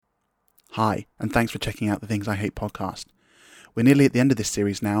Hi, and thanks for checking out the Things I Hate podcast. We're nearly at the end of this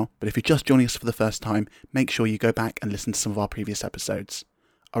series now, but if you're just joining us for the first time, make sure you go back and listen to some of our previous episodes.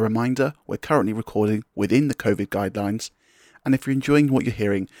 A reminder, we're currently recording within the COVID guidelines, and if you're enjoying what you're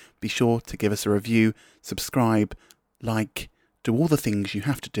hearing, be sure to give us a review, subscribe, like, do all the things you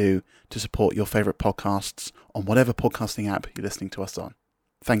have to do to support your favourite podcasts on whatever podcasting app you're listening to us on.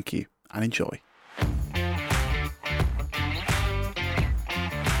 Thank you, and enjoy.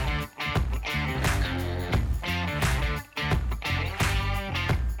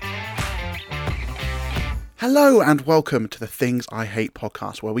 Hello and welcome to the Things I Hate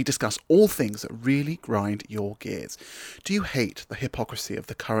podcast, where we discuss all things that really grind your gears. Do you hate the hypocrisy of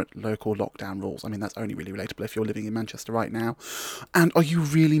the current local lockdown rules? I mean, that's only really relatable if you're living in Manchester right now. And are you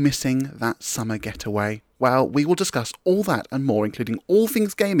really missing that summer getaway? Well, we will discuss all that and more, including all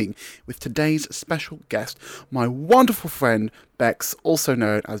things gaming, with today's special guest, my wonderful friend, Becks, also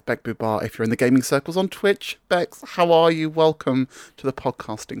known as Beck Bubar if you're in the gaming circles on Twitch. Becks, how are you? Welcome to the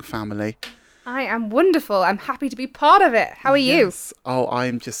podcasting family. I am wonderful. I'm happy to be part of it. How are you? Oh, I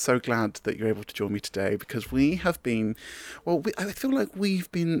am just so glad that you're able to join me today because we have been, I feel like we've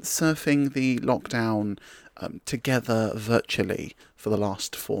been surfing the lockdown together virtually for the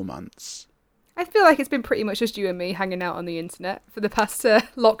last 4 months. I feel like it's been pretty much just you and me hanging out on the internet for the past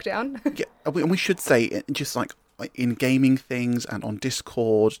lockdown. Yeah, and we should say just like in gaming things and on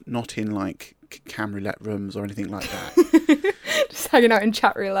Discord, not in like cam roulette rooms or anything like that. Just hanging out in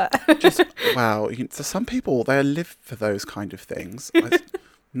chat roulette. Wow. So some people, they live for those kind of things.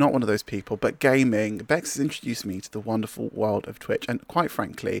 Not one of those people, but gaming. Bex has introduced me to the wonderful world of Twitch. And quite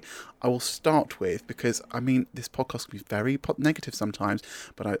frankly, I will start with, because, I mean, this podcast can be very negative sometimes,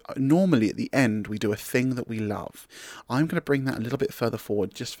 but normally at the end, we do a thing that we love. I'm going to bring that a little bit further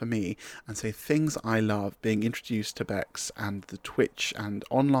forward just for me and say things I love being introduced to Bex and the Twitch and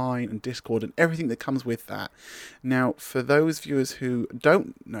online and Discord and everything that comes with that. Now, for those viewers who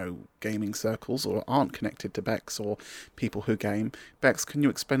don't know gaming circles or aren't connected to Bex or people who game, Bex, can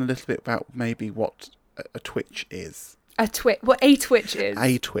you explain a little bit about maybe what a Twitch is? What a Twitch is?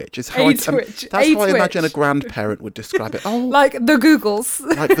 A Twitch is how that's how I imagine a grandparent would describe it. Oh, like the Googles.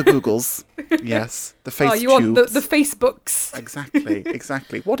 Like the Googles. Yes, the face. Oh, you want the Facebooks?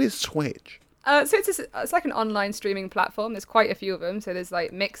 Exactly. What is Twitch? So it's like an online streaming platform. There's quite a few of them. So there's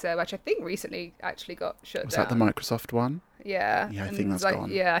like Mixer, which I think recently actually got shut down. Was that the Microsoft one? Yeah. Yeah, I think that's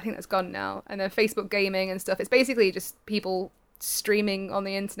gone. Yeah, I think that's gone now. And then Facebook gaming and stuff. It's basically just people streaming on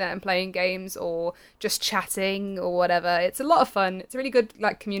the internet and playing games or just chatting or whatever. It's a lot of fun. It's a really good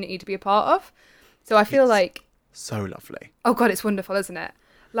like community to be a part of. So I feel like so lovely. Oh god, it's wonderful, isn't it?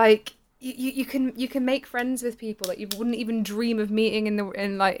 Like you can make friends with people that you wouldn't even dream of meeting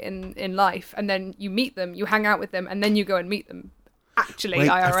in life, and then you meet them, you hang out with them, and then you go and meet them. Actually, Wait,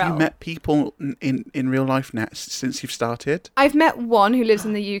 IRL. Have you met people in real life now since you've started? I've met one who lives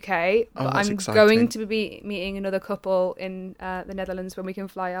in the UK, but I'm exciting. going to be meeting another couple in the Netherlands when we can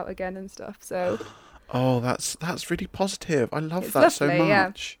fly out again and stuff. So, oh, that's really positive. I love it's that lovely, so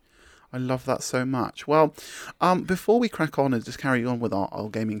much. yeah. I love that so much. Well, before we crack on and just carry on with our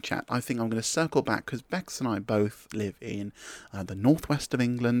gaming chat, I think I'm going to circle back because Bex and I both live in the northwest of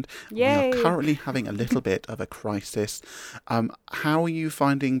England. Yay. We are currently having a little bit of a crisis. How are you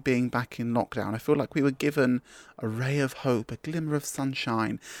finding being back in lockdown? I feel like we were given a ray of hope, a glimmer of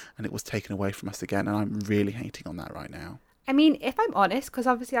sunshine, and it was taken away from us again, and I'm really hating on that right now. I mean, if I'm honest, because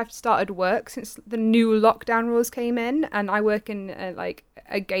obviously I've started work since the new lockdown rules came in, and I work in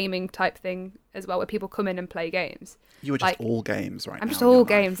a gaming type thing as well, where people come in and play games. You are just all games right now. I'm just all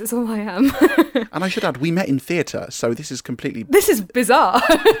games. That's all I am. And I should add, we met in theatre, so this is completely... This is bizarre.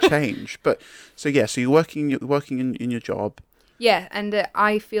 change. But so you're working in your job. Yeah, and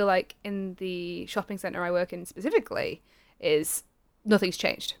I feel like in the shopping centre I work in specifically, nothing's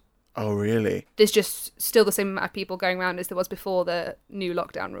changed. Oh, really? There's just still the same amount of people going around as there was before the new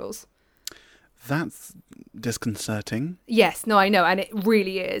lockdown rules. That's disconcerting. Yes, no, I know, and it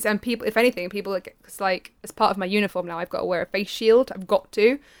really is. And people, if anything, it's like, as part of my uniform now, I've got to wear a face shield. I've got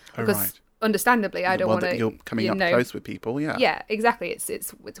to. Because understandably, I don't want to... You're coming up close with people, yeah. Yeah, exactly.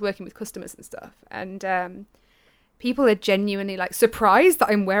 It's working with customers and stuff. And people are genuinely, like, surprised that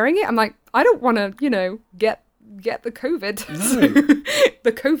I'm wearing it. I'm like, I don't want to, get the COVID. No.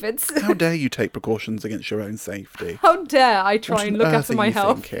 The COVIDs. How dare you take precautions against your own safety? How dare I try and look after my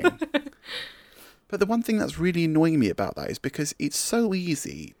health? But the one thing that's really annoying me about that is because it's so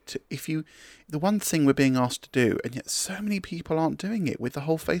easy to, the one thing we're being asked to do, and yet so many people aren't doing it with the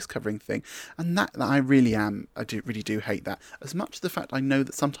whole face covering thing. And that I really do hate that. As much as the fact I know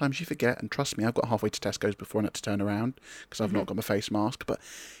that sometimes you forget, and trust me, I've got halfway to Tesco's before I had to turn around because I've not got my face mask, but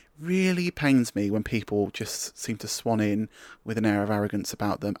really pains me when people just seem to swan in with an air of arrogance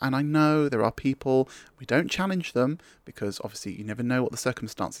about them. And I know there are people, we don't challenge them because obviously you never know what the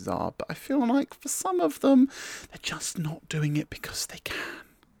circumstances are. But I feel like for some of them, they're just not doing it because they can.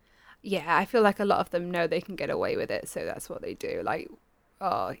 Yeah, I feel like a lot of them know they can get away with it, so that's what they do. Like,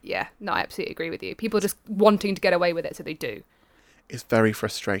 oh, yeah, no, I absolutely agree with you. People just wanting to get away with it, so they do. It's very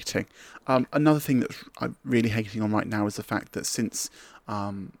frustrating. Another thing that I'm really hating on right now is the fact that since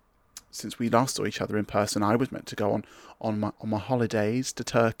we last saw each other in person, I was meant to go on my holidays to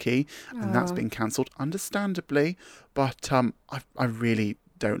Turkey, and that's been cancelled, understandably. But I really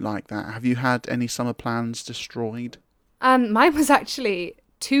don't like that. Have you had any summer plans destroyed? Mine was actually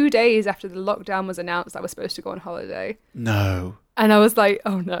 2 days after the lockdown was announced. I was supposed to go on holiday. No. And I was like,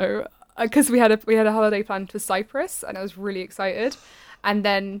 oh no, because we had a holiday planned for Cyprus, and I was really excited. And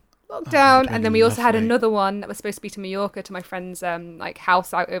then lockdown, and then we also had another one that was supposed to be to Mallorca, to my friend's like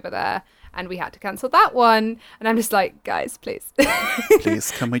house out over there, and we had to cancel that one. And I'm just like, guys, please,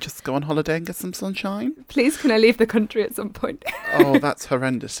 please, can we just go on holiday and get some sunshine? Please, can I leave the country at some point? Oh, that's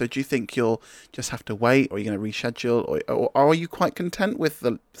horrendous. So do you think you'll just have to wait, or are you going to reschedule, or are you quite content with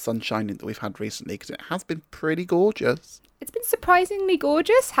the sunshine that we've had recently? Because it has been pretty gorgeous. It's been surprisingly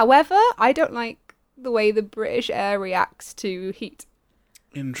gorgeous. However, I don't like the way the British air reacts to heat.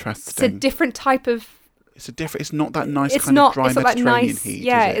 Interesting. It's a different type of... It's not that nice kind of dry Mediterranean heat,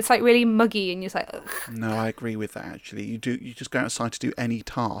 yeah, is it? it's like really muggy, and you're just like, ugh. No, I agree with that, actually. You just go outside to do any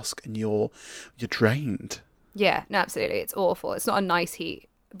task, and you're drained. Yeah, no, absolutely. It's awful. It's not a nice heat.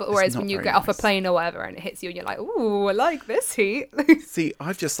 But whereas when you get off a plane or whatever and it hits you and you're like, ooh, I like this heat. See,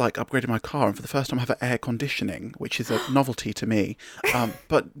 I've just upgraded my car, and for the first time I have air conditioning, which is a novelty to me.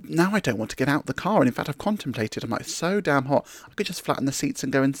 But now I don't want to get out the car. And in fact, I've contemplated, I'm like, it's so damn hot. I could just flatten the seats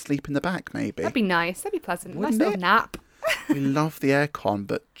and go and sleep in the back, maybe. That'd be nice. That'd be pleasant. Wouldn't nice little nap. We love the aircon,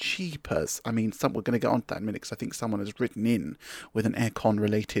 but cheapers. I mean, we're going to get on to that in a minute because I think someone has written in with an aircon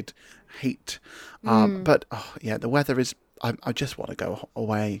related hate. But the weather is... I just want to go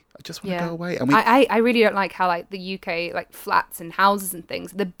away. I just want to go away. And I really don't like how the UK flats and houses and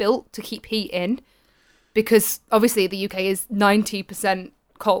things, they're built to keep heat in, because obviously the UK is 90%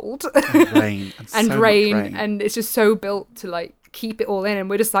 cold and rain and rain, and it's just so built to keep it all in,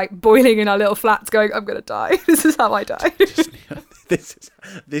 and we're just boiling in our little flats going, I'm gonna die. This is how I die. This is it.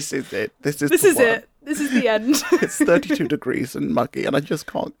 This is it. This is the end. It's 32 degrees and muggy, and I just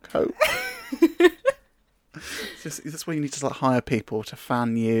can't cope. That's why you need to hire people to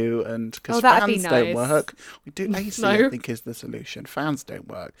fan you, and because fans don't work. We do AC. I think is the solution. Fans don't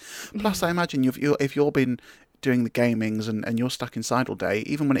work. Plus, I imagine if you've been doing the gamings and you're stuck inside all day,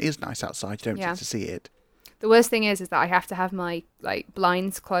 even when it is nice outside, you don't get to see it. The worst thing is that I have to have my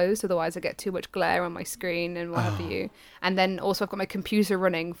blinds closed, otherwise I get too much glare on my screen and what have you. And then also I've got my computer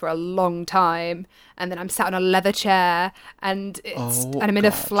running for a long time, and then I'm sat on a leather chair, and I'm in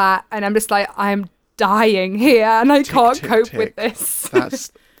a flat, and I'm just I'm dying here, and I can't cope with this.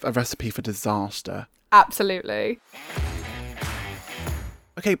 That's a recipe for disaster. Absolutely.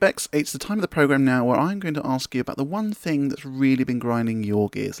 Okay, Becks, it's the time of the programme now where I'm going to ask you about the one thing that's really been grinding your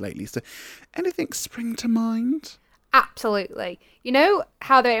gears lately. So, anything spring to mind? Absolutely. You know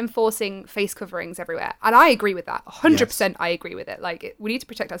how they're enforcing face coverings everywhere? And I agree with that. 100% yes. I agree with it. We need to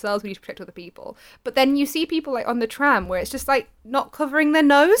protect ourselves, we need to protect other people. But then you see people on the tram where it's just not covering their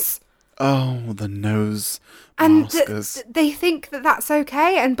nose. Oh, the nose and maskers. They think that that's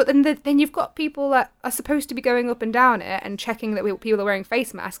okay, but then you've got people that are supposed to be going up and down it and checking that people are wearing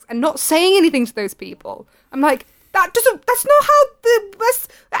face masks and not saying anything to those people. I'm like, that's not how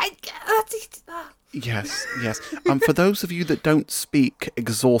Yes. For those of you that don't speak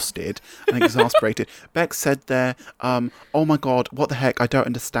exhausted and exasperated, Beck said there, oh my God, what the heck, I don't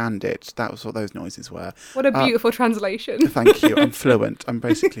understand it. That was what those noises were. What a beautiful translation. Thank you. I'm fluent. I'm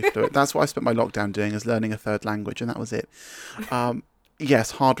basically fluent. That's what I spent my lockdown doing, is learning a third language, and that was it.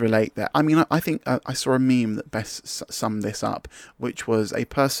 Yes, hard relate there. I mean, I think I saw a meme that best summed this up, which was a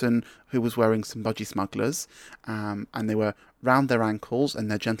person who was wearing some budgie smugglers, and they were round their ankles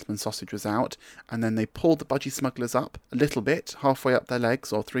and their gentleman's sausage was out, and then they pulled the budgie smugglers up a little bit, halfway up their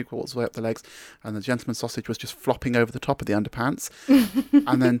legs or 3/4 way up their legs, and the gentleman's sausage was just flopping over the top of the underpants,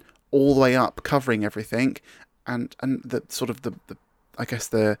 and then all the way up, covering everything, and the sort of the I guess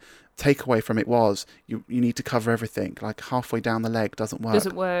the takeaway from it was you need to cover everything. Halfway down the leg doesn't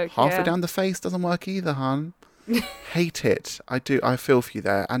work. Halfway down the face doesn't work either, hun. Hate it. I do. I feel for you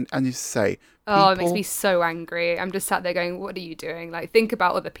there. And you say, it makes me so angry. I'm just sat there going, what are you doing? Think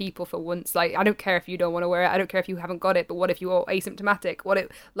about other people for once. I don't care if you don't want to wear it. I don't care if you haven't got it. But what if you're asymptomatic?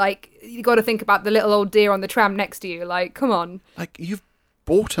 You got to think about the little old deer on the tram next to you. Come on. You've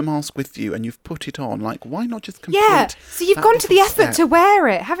bought a mask with you and you've put it on, like, why not just complete Yeah, so you've that gone to the little effort to step? wear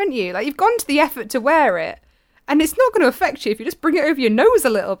it, haven't you? Like, you've gone to the effort to wear it. And it's not going to affect you if you just bring it over your nose a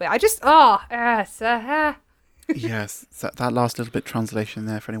little bit. Yes, that last little bit translation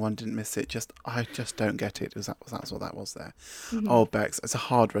there, for anyone who didn't miss it, I just don't get it. That's what that was there. Oh, Bex, it's a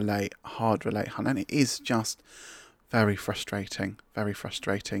hard relate, hun, and it is just very frustrating, very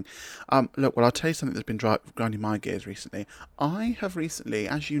frustrating. Look, well, I'll tell you something that's been grinding my gears recently. I have recently,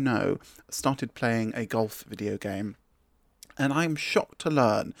 as you know, started playing a golf video game. And I'm shocked to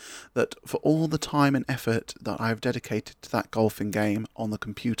learn that for all the time and effort that I've dedicated to that golfing game on the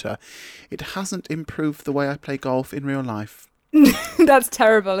computer, it hasn't improved the way I play golf in real life. That's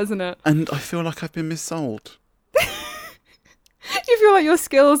terrible, isn't it? And I feel like I've been missold. Do you feel like your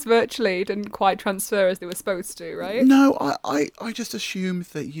skills virtually didn't quite transfer as they were supposed to, right? No, I just assumed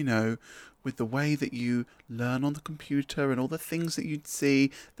that, with the way that you learn on the computer and all the things that you'd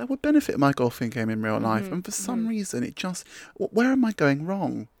see, that would benefit my golfing game in real life. And for some reason, where am I going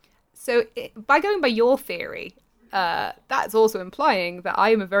wrong? So by going by your theory, that's also implying that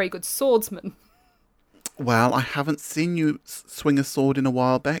I am a very good swordsman. Well, I haven't seen you swing a sword in a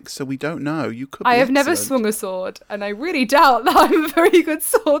while, Beck, so we don't know. You could be I have never excellent. swung a sword, and I really doubt that I'm a very good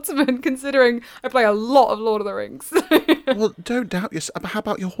swordsman, considering I play a lot of Lord of the Rings. Well, don't doubt yourself. How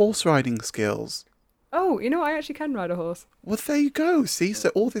about your horse riding skills? Oh, I actually can ride a horse. Well, there you go. See, so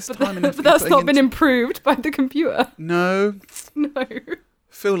all this time and effort But that's you're not putting been improved by the computer. No. No.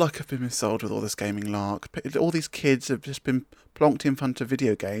 Feel like I've been missold with all this gaming lark. All these kids have just been plonked in front of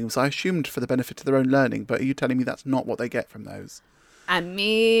video games. I assumed for the benefit of their own learning, but are you telling me that's not what they get from those? I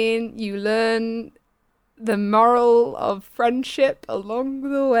mean, you learn the moral of friendship along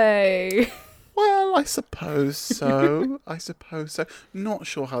the way. Well, I suppose so. Not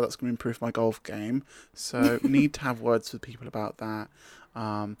sure how that's going to improve my golf game. So need to have words with people about that.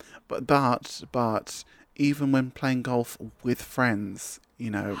 But even when playing golf with friends,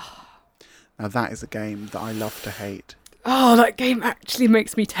 now that is a game that I love to hate. Oh, that game actually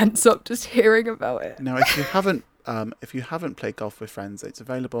makes me tense up just hearing about it. Now, if you haven't played golf with friends, it's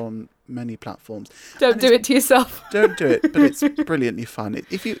available on many platforms. Don't do it to yourself. Don't do it, but it's brilliantly fun.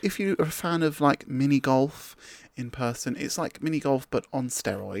 If you're a fan of like mini golf in person, it's like mini golf but on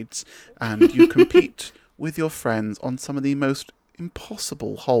steroids, and you compete with your friends on some of the most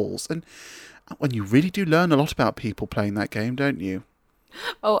impossible holes. And when you really do learn a lot about people playing that game, don't you?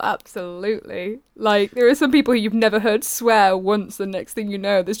 Oh, absolutely. Like, there are some people who you've never heard swear once, the next thing you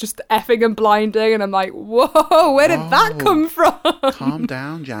know, there's just effing and blinding, and I'm like, whoa, where did that come from? Calm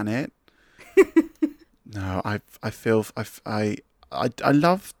down, Janet. No, I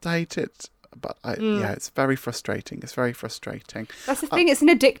love to hate it, but yeah, it's very frustrating. It's very frustrating. That's the thing. It's an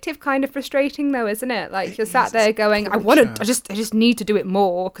addictive kind of frustrating, though, isn't it? Like, you're sat there going, I just need to do it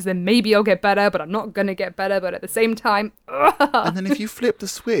more because then maybe I'll get better, but I'm not gonna get better. But at the same time, and then if you flip the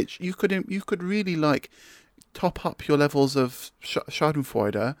switch, you could really like top up your levels of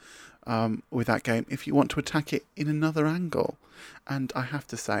Schadenfreude with that game if you want to attack it in another angle. And I have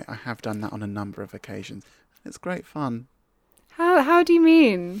to say, I have done that on a number of occasions. It's great fun. How do you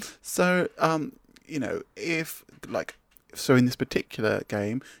mean? So, so in this particular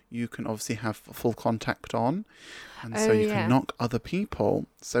game, you can obviously have full contact on, and so you can knock other people.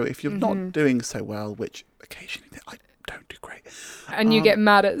 So if you're not doing so well, which occasionally I don't do great, and you get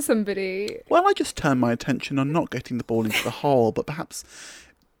mad at somebody, well, I just turn my attention on not getting the ball into the hole, but perhaps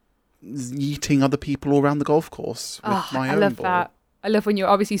yeeting other people all around the golf course with my own ball. I love that. I love when you're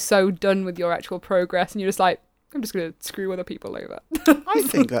obviously so done with your actual progress, and you're just like, I'm just going to screw other people over. I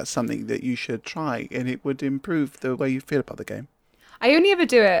think that's something that you should try, and it would improve the way you feel about the game. I only ever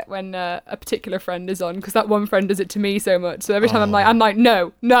do it when a particular friend is on, because that one friend does it to me so much. So every time I'm like,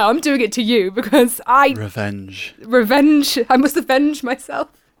 no, I'm doing it to you because Revenge. I must avenge myself.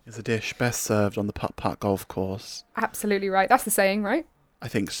 Is a dish best served on the putt-putt golf course. Absolutely right. That's the saying, right? I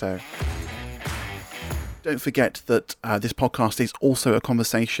think so. Don't forget that this podcast is also a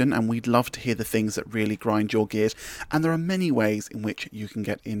conversation, and we'd love to hear the things that really grind your gears. And there are many ways in which you can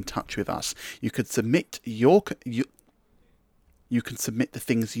get in touch with us. You could submit you can submit the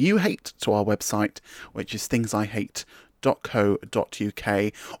things you hate to our website, which is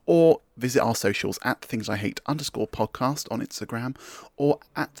thingshate.co.uk, or visit our socials at thingshate_podcast on Instagram, or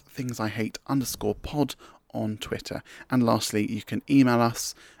at thingshate_pod on Twitter. And lastly, you can email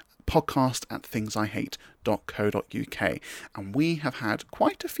us podcast@thingshate.co.uk, and we have had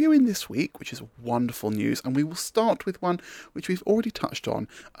quite a few in this week, which is wonderful news. And we will start with one which we've already touched on,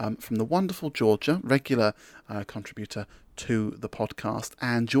 from the wonderful Georgia, regular contributor to the podcast.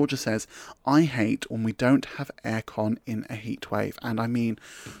 And Georgia says, I hate when we don't have aircon in a heat wave. And I mean,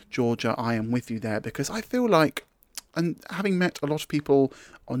 Georgia, I am with you there, because I feel like, and having met a lot of people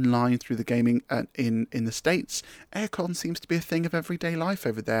online through the gaming in the States, aircon seems to be a thing of everyday life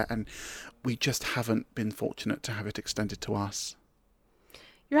over there, and we just haven't been fortunate to have it extended to us.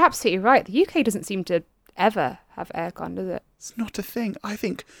 You're absolutely right. The UK doesn't seem to ever have aircon, does it? It's not a thing. I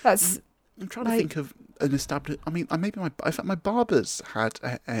think That's... I'm trying to think of an established. I mean, maybe in fact, my barber's had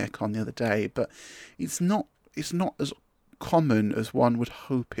aircon the other day, but it's not as common as one would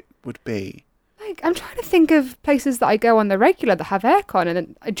hope it would be. Like, I'm trying to think of places that I go on the regular that have aircon,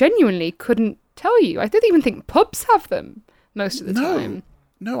 and I genuinely couldn't tell you. I don't even think pubs have them most of the time.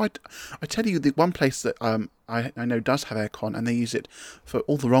 No, I tell you, the one place that I know does have aircon, and they use it for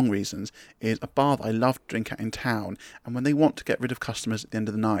all the wrong reasons, is a bar that I love to drink at in town. And when they want to get rid of customers at the end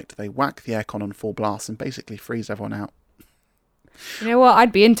of the night, they whack the aircon on full blast and basically freeze everyone out. You know what?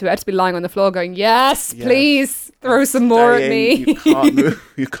 I'd be into it. I'd just be lying on the floor going, yes, please, throw some more at me. You can't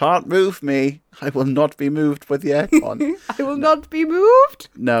move. You can't move me. I will not be moved with the aircon. I will not be moved.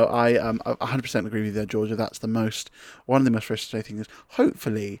 No, I 100% agree with you there, Georgia. That's one of the most frustrating things.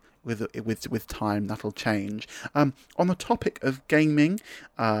 Hopefully, with time, that'll change. On the topic of gaming,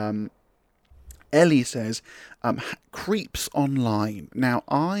 Ellie says, creeps online. Now,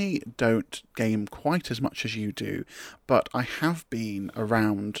 I don't game quite as much as you do, but I have been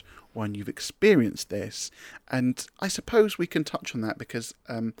around when you've experienced this, and I suppose we can touch on that, because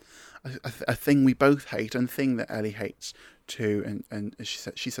a thing we both hate, and a thing that Ellie hates too, and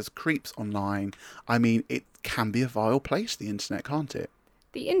she says creeps online. I mean, it can be a vile place, the internet, can't it?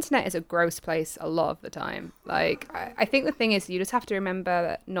 The internet is a gross place a lot of the time. Like, I think the thing is, you just have to remember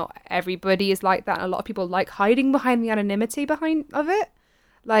that not everybody is like that. And a lot of people like hiding behind the anonymity of it.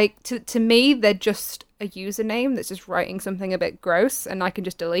 Like, to me, they're just a username that's just writing something a bit gross, and I can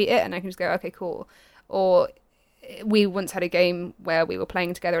just delete it and I can just go, okay, cool. Or we once had a game where we were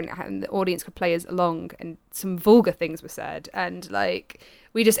playing together and the audience could play us along, and some vulgar things were said, and like,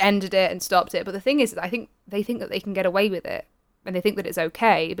 we just ended it and stopped it. But the thing is, I think they think that they can get away with it. And they think that it's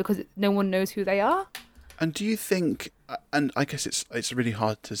okay because no one knows who they are. And do you think, and I guess it's really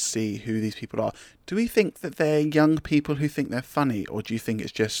hard to see who these people are, do we think that they're young people who think they're funny, or do you think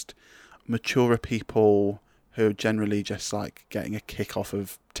it's just maturer people who are generally just like getting a kick off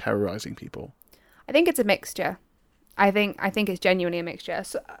of terrorising people? I think it's a mixture. I think it's genuinely a mixture.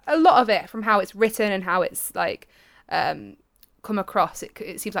 So a lot of it, from how it's written and how it's like come across,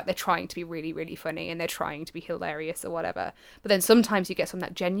 it seems like they're trying to be really, really funny and they're trying to be hilarious or whatever. But then sometimes you get some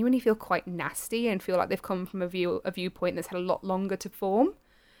that genuinely feel quite nasty and feel like they've come from a viewpoint that's had a lot longer to form,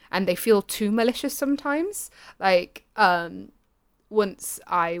 and they feel too malicious sometimes. Like, once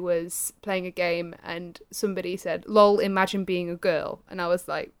I was playing a game and somebody said, "Lol, imagine being a girl," and I was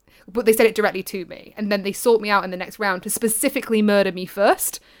like, but they said it directly to me, and then they sought me out in the next round to specifically murder me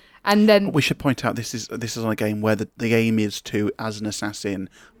first. And then we should point out this is on a game where the aim is to, as an assassin,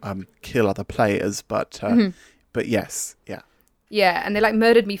 kill other players. But but yes, yeah, and they like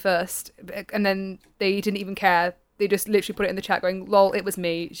murdered me first, and then they didn't even care. They just literally put it in the chat, going, "Lol, it was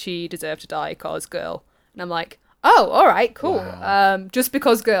me. She deserved to die, cause girl." And I'm like, "Oh, all right, cool. Wow. Just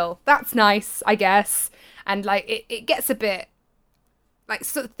because girl, that's nice, I guess." And like, it gets a bit like,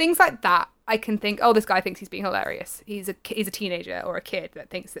 so things like that. I can think, oh, this guy thinks he's being hilarious. He's a teenager or a kid that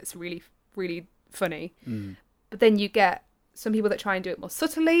thinks that's really, really funny. But then you get some people that try and do it more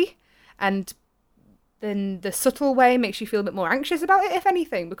subtly, and then the subtle way makes you feel a bit more anxious about it, if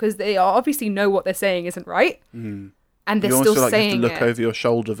anything, because they obviously know what they're saying isn't right, and they're still saying it. You have to look over your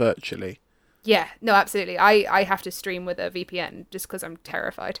shoulder virtually. Yeah, no, absolutely. I have to stream with a VPN just because I'm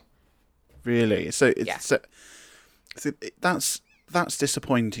terrified. Really? So that's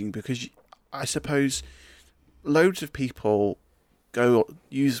disappointing, because I suppose loads of people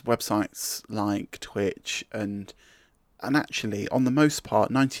use websites like Twitch, and actually, on the most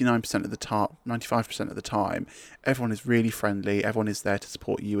part, 99% of the time, 95% of the time, everyone is really friendly. Everyone is there to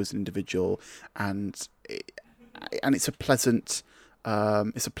support you as an individual, and it's a pleasant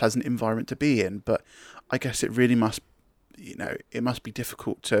environment to be in. But I guess it really must, it must be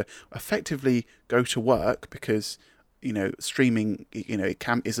difficult to effectively go to work, because streaming,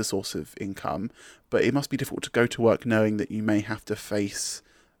 it is a source of income, but it must be difficult to go to work knowing that you may have to face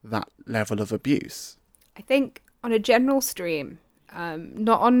that level of abuse. I think on a general stream,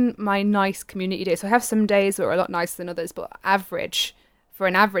 not on my nice community days, so I have some days that are a lot nicer than others, but for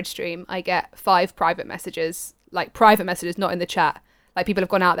an average stream, I get 5 private messages, like private messages, not in the chat. Like, people have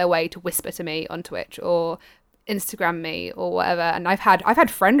gone out their way to whisper to me on Twitch or Instagram me or whatever, and I've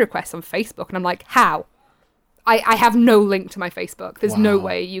had friend requests on Facebook, and I'm like, how? I have no link to my Facebook. There's no Wow.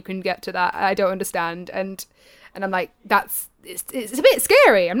 way you can get to that. I don't understand. And I'm like, it's a bit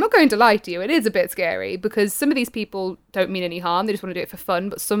scary. I'm not going to lie to you. It is a bit scary because some of these people don't mean any harm. They just want to do it for fun,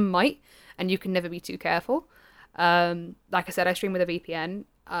 but some might, and you can never be too careful. Like I said, I stream with a VPN,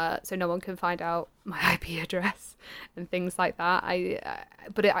 so no one can find out my IP address and things like that.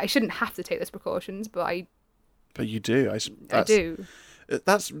 I shouldn't have to take those precautions, but you do. I do.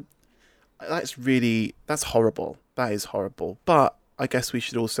 That's horrible. That is horrible. But I guess we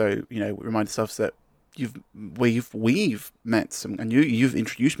should also, remind ourselves that we've met some, and you've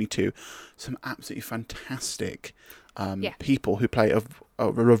introduced me to some absolutely fantastic people who play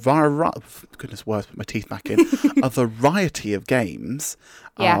goodness worse, put my teeth back in, a variety of games,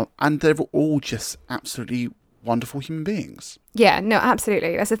 and they're all just absolutely wonderful human beings. Yeah, no,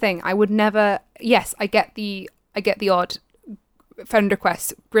 absolutely. That's the thing. I would never. Yes, I get the odd friend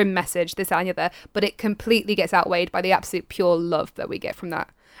request, grim message, this, that, and the other, but it completely gets outweighed by the absolute pure love that we get from that,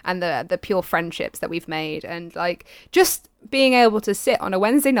 and the pure friendships that we've made, and like just being able to sit on a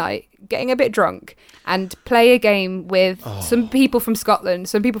Wednesday night, getting a bit drunk, and play a game with some people from Scotland,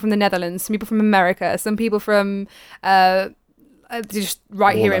 some people from the Netherlands, some people from America, some people from just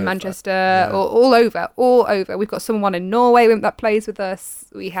right all here in Manchester, or all over. We've got someone in Norway that plays with us.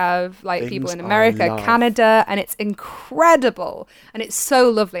 We have like people in America, Canada, and it's incredible, and it's so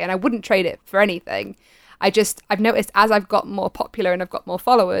lovely, and I wouldn't trade it for anything. I've noticed as I've got more popular and I've got more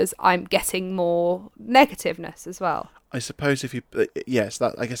followers, I'm getting more negativeness as well. I suppose I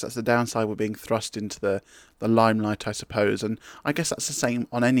guess that's the downside with being thrust into the limelight, I suppose. And I guess that's the same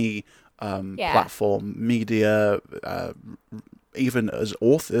on any platform, media, even as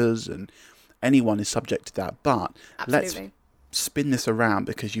authors, and anyone is subject to that. But Absolutely. Let's spin this around,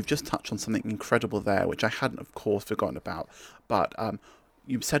 because you've just touched on something incredible there, which I hadn't, of course, forgotten about. But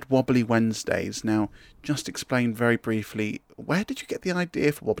you said Wobbly Wednesdays. Now, just explain very briefly, where did you get the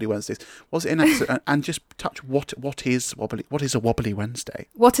idea for Wobbly Wednesdays? Was it an accident? And just touch what is a Wobbly Wednesday?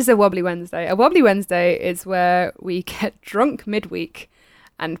 What is a Wobbly Wednesday? A Wobbly Wednesday is where we get drunk midweek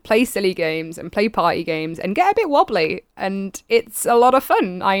and play silly games and play party games and get a bit wobbly, and it's a lot of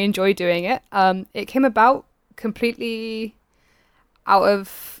fun. I enjoy doing it. It came about completely out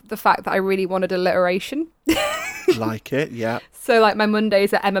of the fact that I really wanted alliteration. Like it, yeah. So like my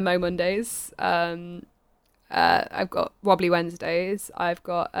Mondays are MMO Mondays. I've got Wobbly Wednesdays. I've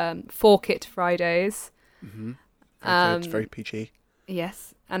got Fork It Fridays. Mm-hmm. Very good. Very PG.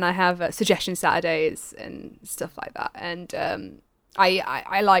 Yes, and I have Suggestion Saturdays and stuff like that. And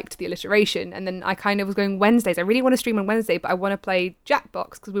I liked the alliteration, and then I kind of was going Wednesdays. I really want to stream on Wednesday, but I want to play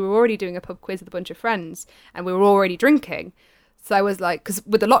Jackbox because we were already doing a pub quiz with a bunch of friends, and we were already drinking. So I was like, because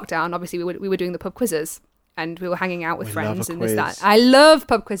with the lockdown, obviously we were doing the pub quizzes, and we were hanging out with friends and this, that. I love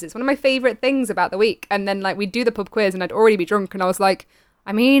pub quizzes. One of my favourite things about the week. And then like we'd do the pub quiz, and I'd already be drunk, and I was like,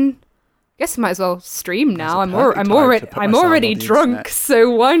 I mean, I guess I might as well stream now. I'm already drunk,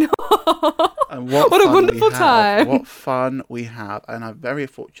 so why not? And what a wonderful time. What fun we have. And I'm very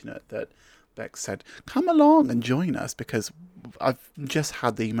fortunate that Becks said, come along and join us, because I've just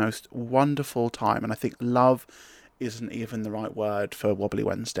had the most wonderful time. And I think love isn't even the right word for Wobbly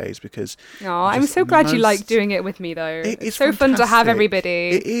Wednesdays, because I'm so glad you like doing it with me, though. It's so fun to have everybody.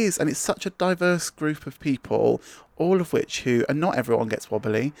 It is, and it's such a diverse group of people, all of which and not everyone gets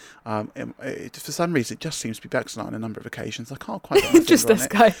wobbly. For some reason, it just seems to be Becks and I on a number of occasions. I can't quite put my just finger us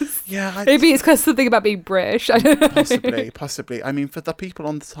on it. guys. Yeah, maybe it's because something about being British. I don't know. Possibly. I mean, for the people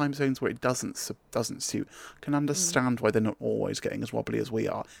on the time zones where it doesn't suit, I can understand why they're not always getting as wobbly as we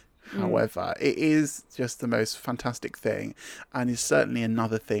are. However, it is just the most fantastic thing, and is certainly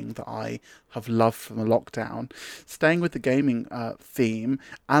another thing that I have loved from the lockdown. Staying with the gaming theme,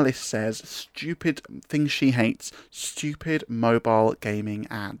 Alice says, stupid things she hates, stupid mobile gaming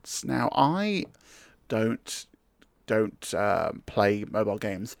ads. Now, I don't play mobile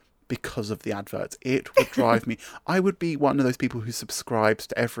games because of the adverts. It would drive me. I would be one of those people who subscribes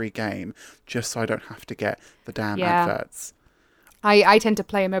to every game just so I don't have to get the damn adverts. I tend to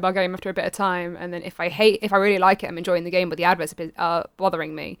play a mobile game after a bit of time, and then if I really like it, I'm enjoying the game, but the adverts are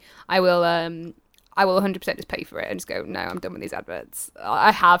bothering me, I will 100% just pay for it and just go, no, I'm done with these adverts.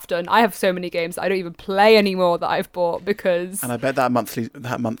 I have so many games that I don't even play anymore that I've bought because... And I bet that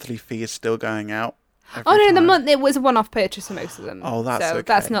monthly fee is still going out. In the month, it was a one-off purchase for most of them. Oh, that's okay.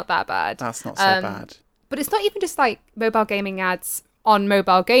 That's not that bad. That's not so bad. But it's not even just like mobile gaming ads on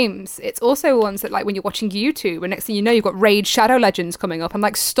mobile games. It's also ones that, like, when you're watching YouTube and next thing you know you've got Raid Shadow Legends coming up, I'm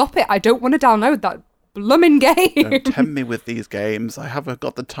like, stop it, I don't want to download that blooming game. Don't tempt me with these games. I haven't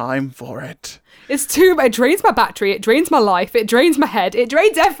got the time for it. It drains my battery, it drains my life, it drains my head, it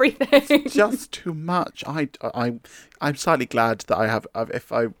drains everything. Just too much. I'm slightly glad that I have.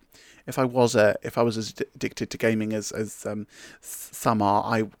 If I was as addicted to gaming as some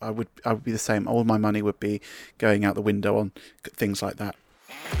are, I would be the same. All my money would be going out the window on things like that.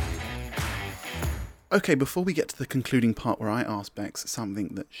 Okay, before we get to the concluding part where I ask Becks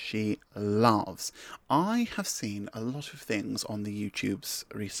something that she loves, I have seen a lot of things on the YouTubes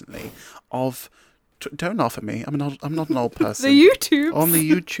recently of... Don't laugh at me. I'm not an old person. The YouTubes. On the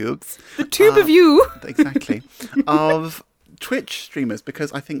YouTubes. The tube of you. Exactly. Of Twitch streamers,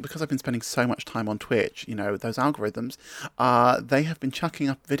 because I've been spending so much time on Twitch, those algorithms, they have been chucking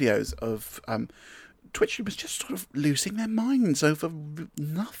up videos of... Twitch streamers just sort of losing their minds over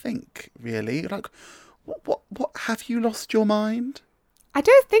nothing, really. Like, what have you lost your mind? I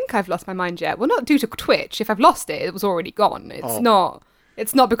don't think I've lost my mind yet. Well, not due to Twitch. If I've lost it, it was already gone. It's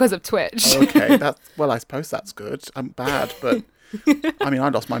not because of Twitch. Oh, okay, I suppose that's good. I'm bad, but I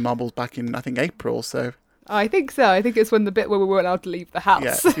lost my marbles back in, I think, April, so... I think so. I think it's when the bit where we weren't allowed to leave the house.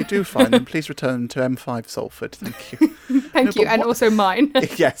 Yeah, if you do find them, please return to M5 Salford. Thank you. Thank you, and also mine.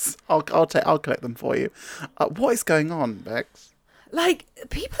 Yes, I'll collect them for you. What is going on, Bex? Like,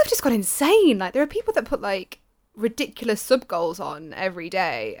 people have just got insane. Like, there are people that put ridiculous sub goals on every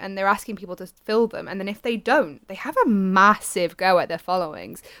day, and they're asking people to fill them. And then if they don't, they have a massive go at their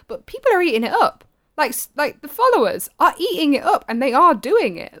followings. But people are eating it up. Like the followers are eating it up, and they are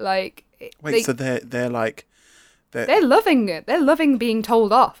doing it. Wait, so they're loving it. They're loving being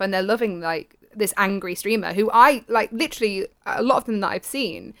told off, and they're loving this angry streamer who I literally, a lot of them that I've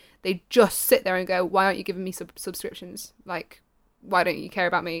seen, they just sit there and go, why aren't you giving me subscriptions? Why don't you care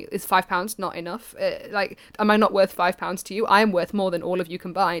about me? Is £5 not enough? Am I not worth £5 to you? I am worth more than all of you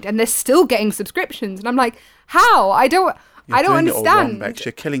combined, and they're still getting subscriptions. And I'm like, how? I don't understand. It all wrong, Bex.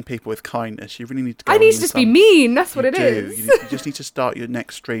 You're killing people with kindness. You really need to go. I need to just be mean. That's what it is. You just need to start your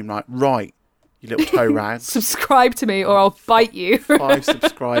next stream right, you little toe rags. Subscribe to me or I'll bite you. 5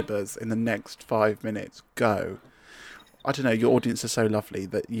 subscribers in the next 5 minutes. Go. I don't know, your audience is so lovely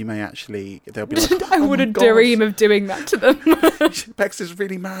that you may actually... They'll be like, I wouldn't dream of doing that to them. Bex is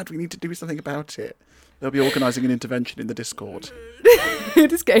really mad. We need to do something about it. They'll be organising an intervention in the Discord.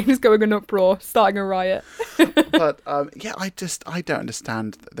 This game is going in uproar, starting a riot. But, I don't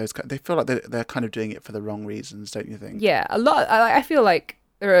understand those... They feel like they're kind of doing it for the wrong reasons, don't you think? Yeah, a lot. I feel like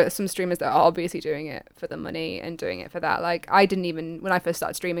there are some streamers that are obviously doing it for the money and doing it for that. I didn't even... When I first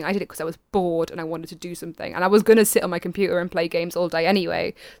started streaming, I did it because I was bored and I wanted to do something. And I was going to sit on my computer and play games all day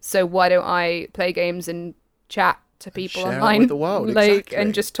anyway. So why don't I play games and chat to people online, with the world, exactly.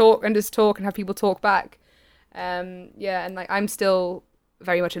 and just talk and have people talk back. I'm still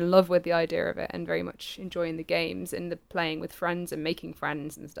very much in love with the idea of it and very much enjoying the games and the playing with friends and making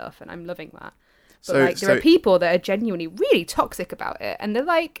friends and stuff, and I'm loving that. But there are people that are genuinely really toxic about it, and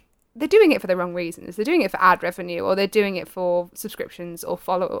they're doing it for the wrong reasons. They're doing it for ad revenue, or they're doing it for subscriptions or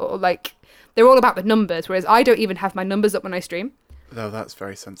follow, or they're all about the numbers, whereas I don't even have my numbers up when I stream. Oh, that's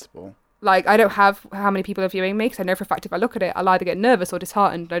very sensible. I don't have how many people are viewing me, because I know for a fact if I look at it, I'll either get nervous or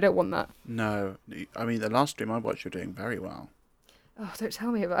disheartened, and I don't want that. No. The last stream I watched, you're doing very well. Oh, don't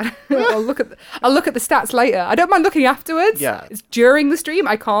tell me about it. I'll look at the stats later. I don't mind looking afterwards. Yeah. It's during the stream,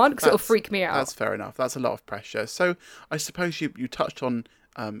 I can't, because it'll freak me out. That's fair enough. That's a lot of pressure. So I suppose you touched on,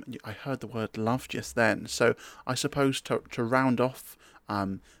 I heard the word love just then. So I suppose to round off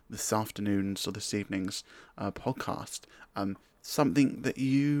this afternoon's or this evening's podcast, something that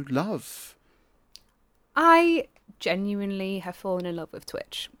you love. I genuinely have fallen in love with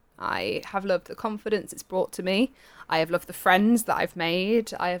Twitch. I have loved the confidence it's brought to me. I have loved the friends that I've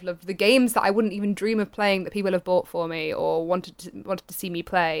made. I have loved the games that I wouldn't even dream of playing that people have bought for me or wanted to see me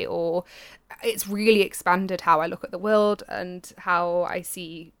play. Or it's really expanded how I look at the world and how I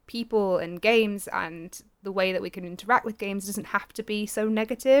see people and games, and the way that we can interact with games doesn't have to be so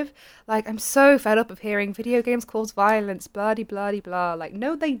negative. I'm so fed up of hearing video games cause violence, blah-de-blah-de-blah.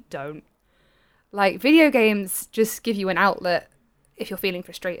 No, they don't. Video games just give you an outlet if you're feeling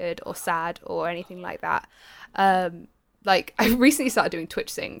frustrated or sad or anything like that. I recently started doing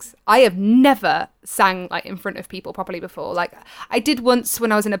Twitch sings. I have never sang in front of people properly before. I did once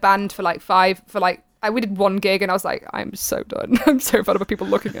when I was in a band we did one gig and I was like, I'm so done. I'm so fed up of people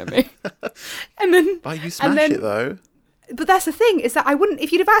looking at me. And then... But you smash it though. But that's the thing, is that I wouldn't...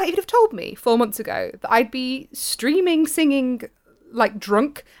 If you'd have told me 4 months ago that I'd be streaming, singing,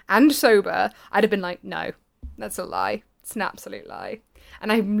 drunk and sober, I'd have been like, no, that's a lie. It's an absolute lie.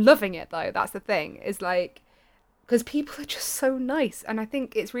 And I'm loving it though. That's the thing, is because people are just so nice, and I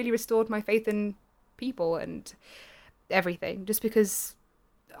think it's really restored my faith in people and everything, just because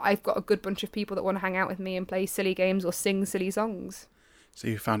I've got a good bunch of people that want to hang out with me and play silly games or sing silly songs. So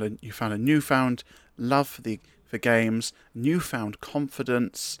you found a newfound love for games, newfound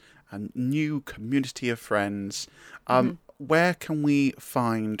confidence, and new community of friends. Where can we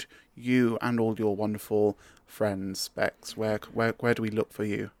find you and all your wonderful friends, Becks? Where do we look for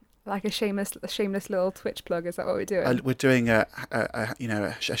you? Like a shameless little Twitch plug. Is that what we're doing? We're doing a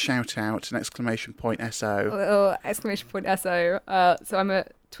shout out, an exclamation point SO. A little exclamation point SO. So I'm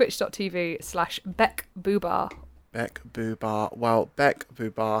at twitch.tv/BeckBoobar. Beck Boobar. Well, Beck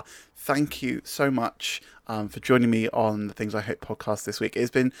Boobar, thank you so much for joining me on the Things I Hate podcast this week. It's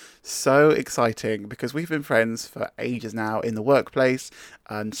been so exciting because we've been friends for ages now in the workplace,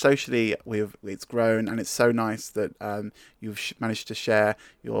 and socially it's grown, and it's so nice that you've managed to share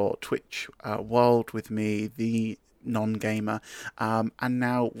your Twitch world with me, the non-gamer, and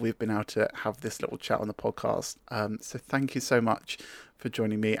now we've been able to have this little chat on the podcast. So thank you so much for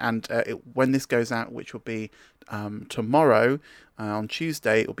joining me. And when this goes out, which will be tomorrow, on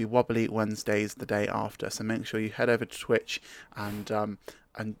Tuesday, it will be Wobbly Wednesdays the day after. So make sure you head over to Twitch and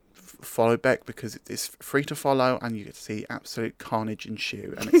follow Beck, because it's free to follow and you get to see absolute carnage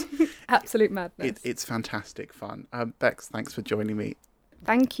ensue. And it's absolute madness. It's fantastic fun. Bex, thanks for joining me.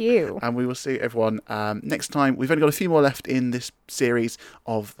 Thank you. And we will see everyone next time. We've only got a few more left in this series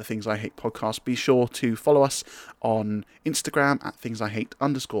of the Things I Hate podcast. Be sure to follow us on Instagram at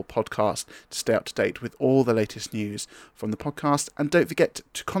 @ThingsIHate_podcast to stay up to date with all the latest news from the podcast. And don't forget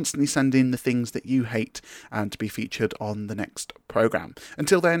to constantly send in the things that you hate and to be featured on the next programme.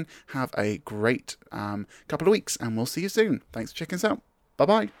 Until then, have a great couple of weeks and we'll see you soon. Thanks for checking us out.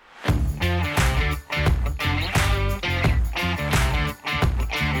 Bye-bye.